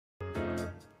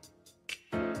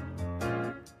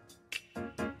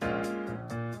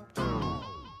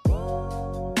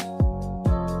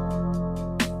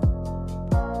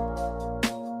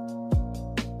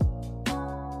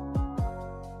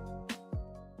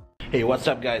Hey, what's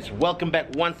up guys? Welcome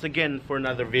back once again for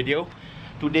another video.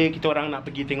 Today kita orang nak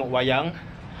pergi tengok wayang.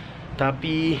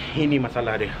 Tapi ini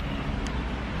masalah dia.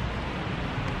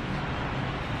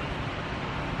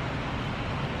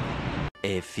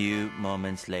 A few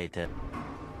moments later.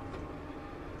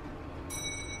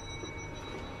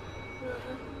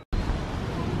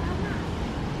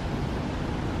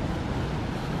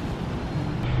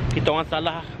 Kita orang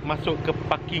salah masuk ke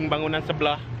parking bangunan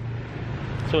sebelah.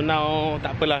 So now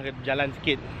tak apalah, jalan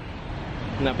sikit.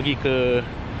 Nak pergi ke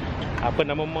apa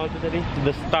nama mall tu tadi?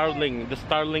 The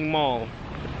Starling Mall,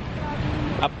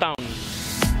 Uptown.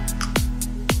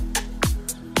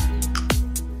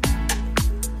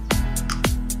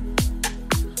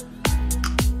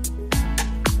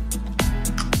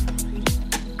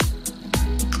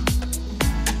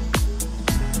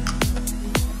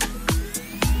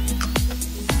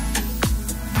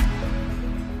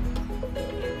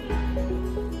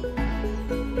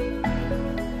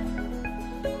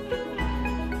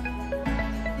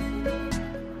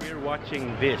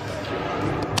 Watching this.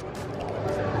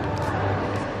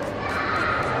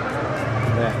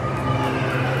 There.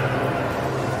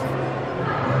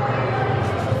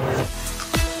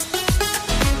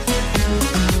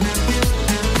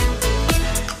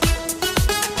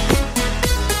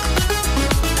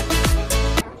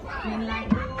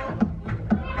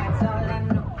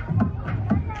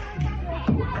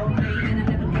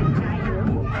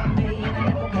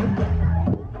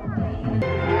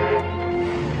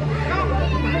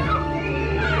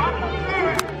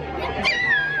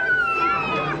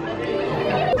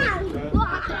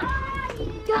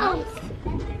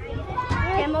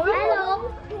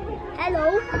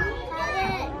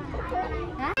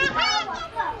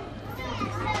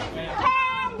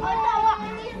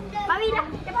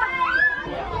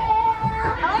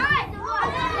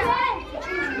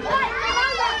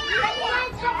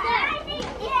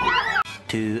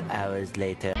 Two hours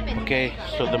later. Okay,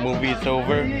 so the movie is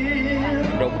over.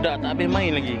 Budak-budak tak habis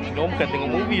main lagi. Diorang bukan tengok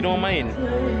movie, diorang main.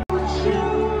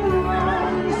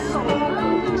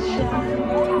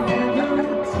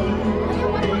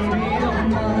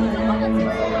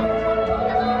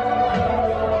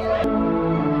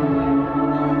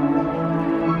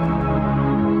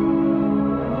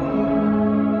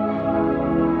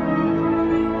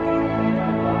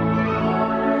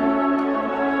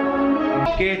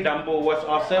 Okay, Dumbo was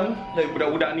awesome.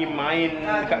 Budak-budak ni main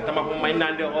dekat taman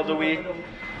permainan dia all the way.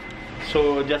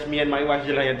 So just me and my wife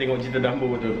je lah yang tengok cerita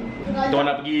Dumbo tu. Kita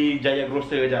nak pergi Jaya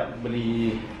Grocer sekejap,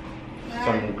 beli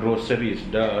some groceries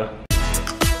dah.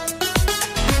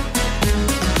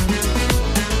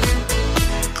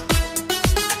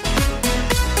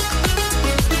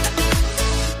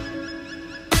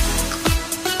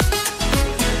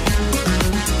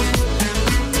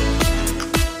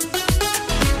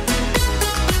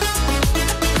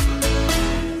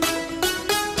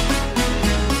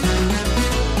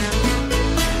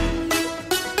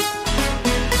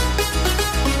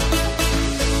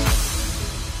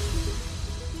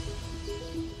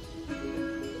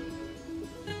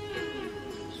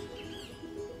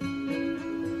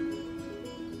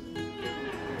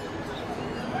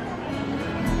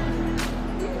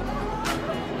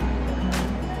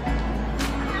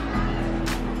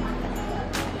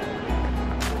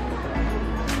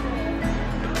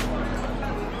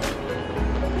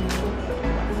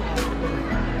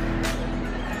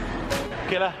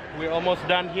 Okay lah, we're almost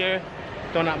done here.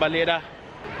 Kita nak balik dah.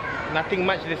 Nothing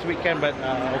much this weekend, but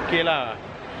okay lah.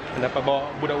 Dapat bawa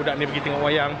budak-budak ni pergi tengok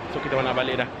wayang. So kita nak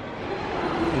balik dah.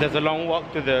 There's a long walk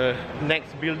to the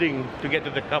next building to get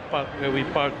to the car park where we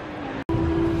park.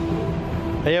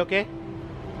 Are you okay?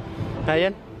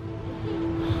 Ayan?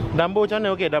 Dumbo macam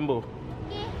mana? Okay, Dumbo?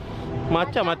 Okay.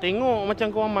 Macam lah tengok. Macam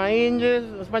korang main je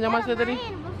sepanjang masa tadi.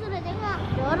 Lepas tu dah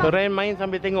tengok. Ren main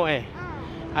sambil tengok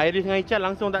Iris dengan Izhan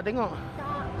langsung tak tengok.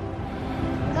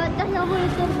 Gajah yang boleh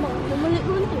terbang. Dia boleh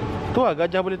runtuh. Tu lah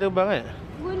gajah boleh terbang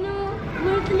Guna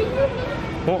telinga ni.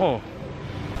 Oh.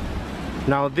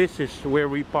 Now this is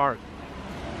where we park.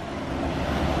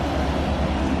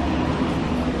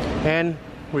 And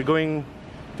we're going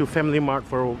to Family Mart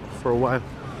for a while.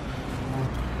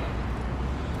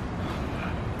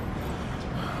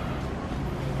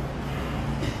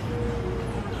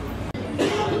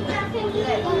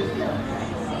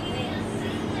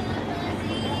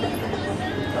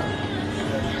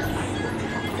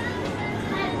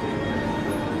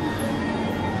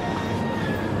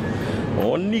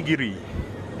 Onigiri.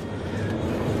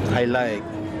 I like.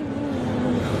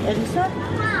 Elisa?